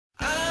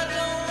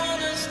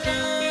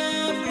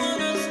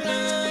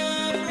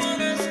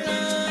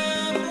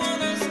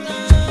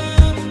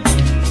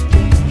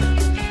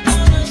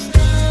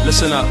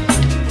Listen up.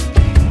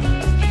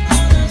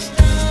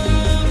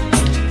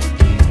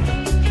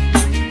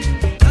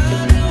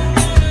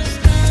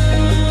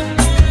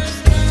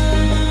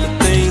 The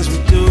things we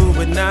do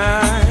at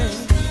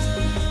night,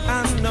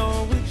 I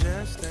know we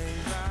just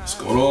ain't right. What's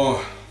going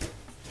on?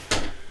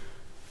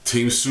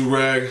 Team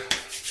TsuRag.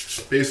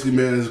 Basically,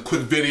 man, it's a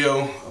quick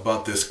video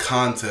about this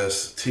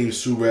contest, Team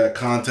TsuRag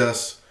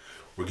contest.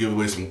 We're giving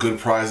away some good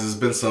prizes.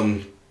 There's been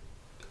some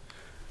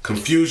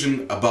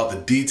confusion about the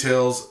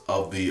details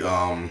of the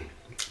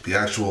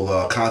actual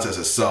contest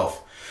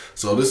itself.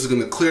 So this is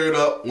going to clear it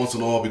up once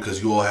and all,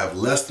 because you all have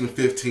less than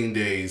 15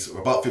 days,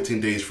 or about 15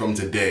 days from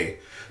today,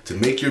 to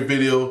make your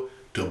video,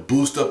 to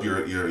boost up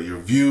your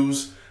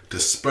views, to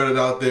spread it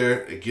out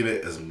there, and get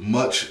it as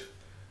much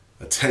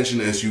attention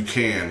as you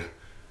can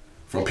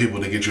from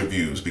people to get your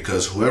views.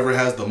 Because whoever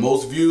has the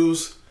most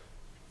views,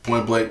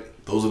 point blank,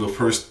 those are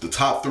the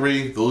top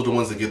three. Those are the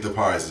ones that get the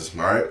prizes.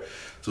 All right.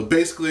 So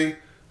basically,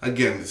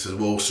 again, this is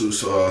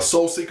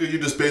SOULSEEKA.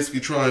 You're just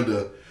basically trying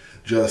to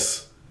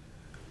just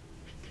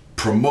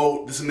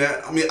promote this and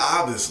that. I mean,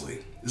 obviously,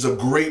 it's a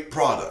great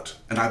product,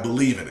 and I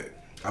believe in it.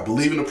 I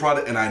believe in the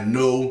product, and I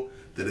know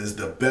that it's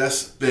the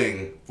best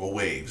thing for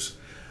waves.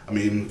 I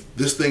mean,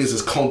 this thing is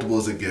as comfortable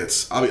as it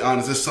gets. I'll be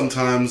honest, there's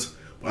sometimes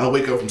when I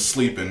wake up from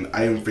sleeping,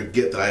 I even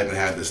forget that I even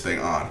had this thing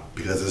on,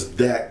 because it's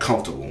that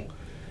comfortable.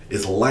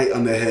 It's light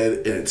on the head,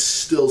 and it's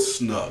still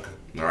snug.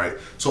 All right.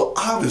 So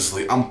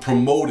obviously, I'm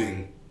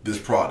promoting this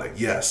product,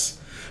 yes,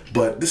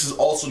 but this is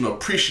also an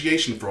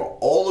appreciation for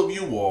all of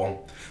you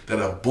all that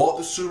have bought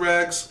the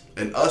TsuRags,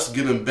 and us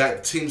giving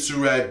back Team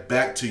TsuRag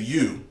back to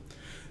you,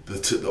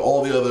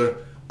 all the other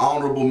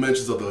honorable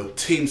mentions of the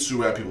Team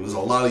TsuRag people. There's a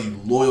lot of you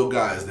loyal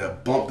guys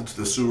that bumped into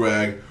the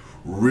TsuRag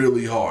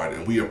really hard,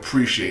 and we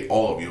appreciate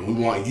all of you. We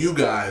want you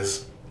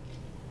guys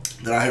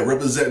that are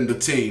representing the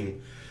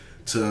team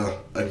to,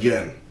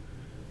 again,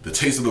 the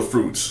taste of the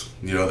fruits,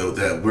 you know,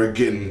 that we're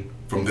getting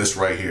from this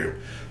right here.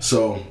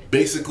 So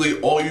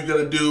basically, all you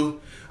gotta do,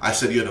 I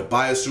said you had to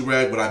buy a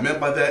TsuRag. What I meant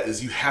by that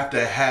is you have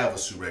to have a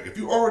TsuRag. If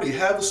you already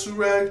have a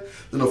TsuRag,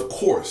 then of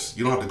course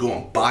you don't have to go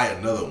and buy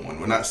another one.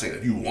 We're not saying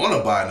if you want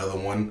to buy another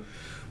one,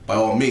 by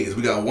all means.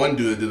 We got one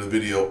dude that did a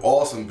video,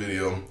 awesome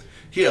video.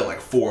 He had like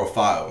 4 or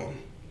 5 of them.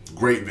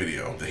 Great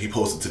video that he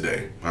posted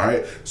today. All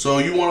right. So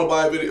you want to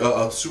buy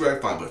a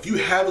TsuRag, fine. But if you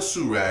have a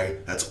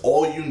TsuRag, that's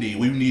all you need.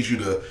 We need you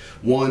to,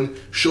 1,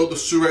 show the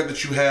TsuRag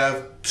that you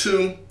have.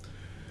 2,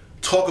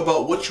 talk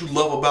about what you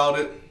love about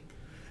it.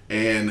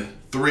 And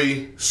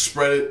 3,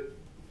 spread it.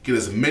 Get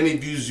as many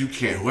views as you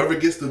can. Whoever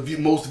gets the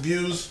most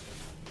views,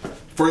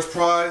 first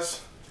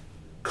prize,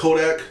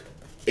 Kodak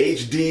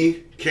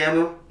HD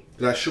camera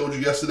that I showed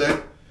you yesterday.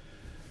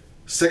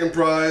 Second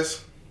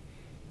prize,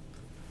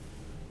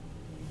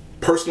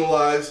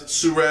 personalized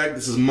TsuRag.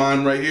 This is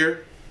mine right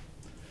here.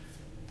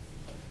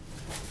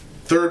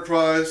 Third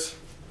prize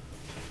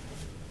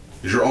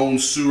is your own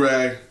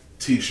TsuRag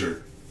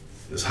t-shirt.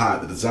 It's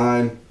hot. The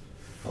design,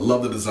 I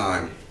love the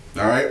design.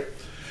 All right.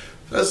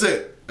 That's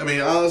it. I mean,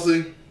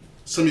 honestly,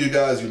 some of you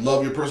guys, you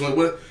love your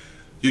personalized,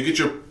 you get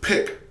your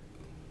pick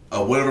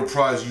of whatever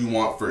prize you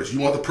want first. You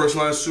want the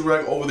personalized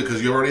TsuRag over there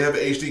because you already have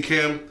an HD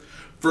cam.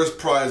 First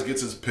prize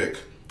gets its pick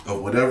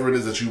of whatever it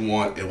is that you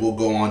want, and we'll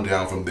go on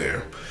down from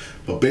there.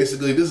 But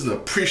basically, this is an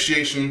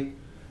appreciation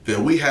that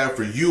we have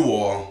for you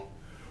all,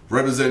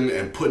 representing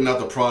and putting out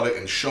the product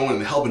and showing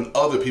and helping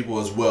other people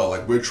as well.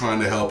 Like we're trying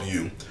to help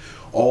you.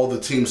 All the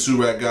Team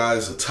TsuRag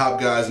guys, the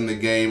top guys in the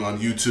game on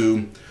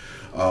YouTube.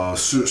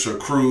 Sir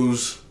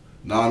Cruz,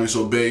 Nami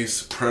So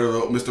Base,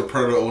 Predator, Mr.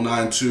 Predator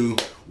 092,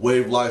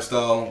 Wave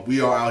Lifestyle.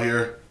 We are out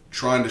here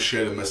trying to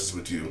share the message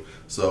with you.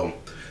 So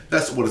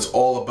that's what it's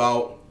all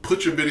about.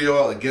 Put your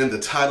video out. Again, the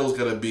title's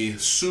gotta be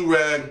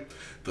TsuRag,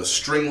 the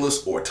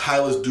stringless or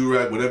tieless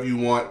durag, whatever you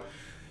want.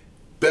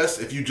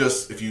 Best if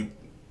you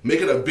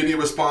make it a video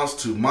response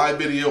to my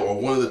video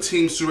or one of the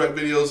Team TsuRag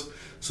videos,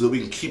 so that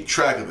we can keep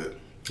track of it.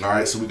 All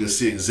right, so we can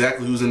see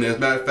exactly who's in there. As a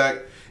matter of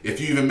fact,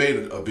 if you even made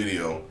a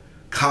video,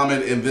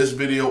 comment in this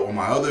video or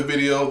my other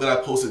video that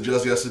I posted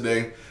just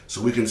yesterday,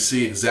 so we can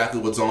see exactly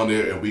what's on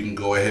there and we can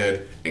go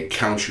ahead and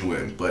count you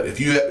in. But if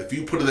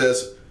you put it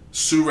as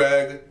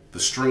TsuRag, the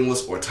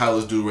stringless or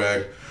tieless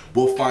durag,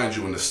 we'll find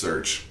you in the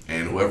search.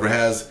 And whoever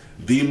has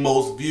the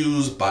most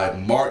views by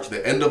March,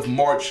 the end of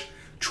March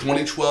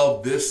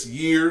 2012, this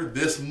year,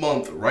 this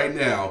month, right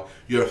now,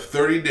 you have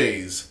 30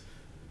 days.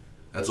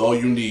 That's all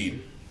you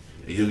need.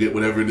 And you'll get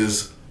whatever it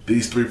is,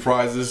 these 3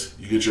 prizes,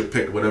 you get your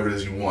pick, whatever it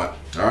is you want.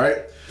 All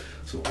right?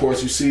 So of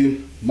course you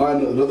see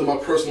another of my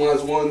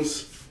personalized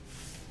ones,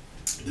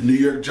 the New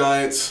York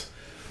Giants.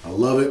 I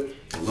love it.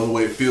 I love the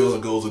way it feels.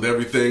 It goes with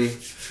everything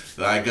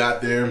that I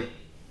got there.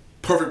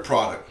 Perfect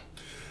product.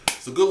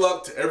 So good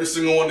luck to every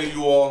single one of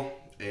you all,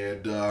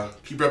 and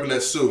keep repping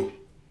that Sioux.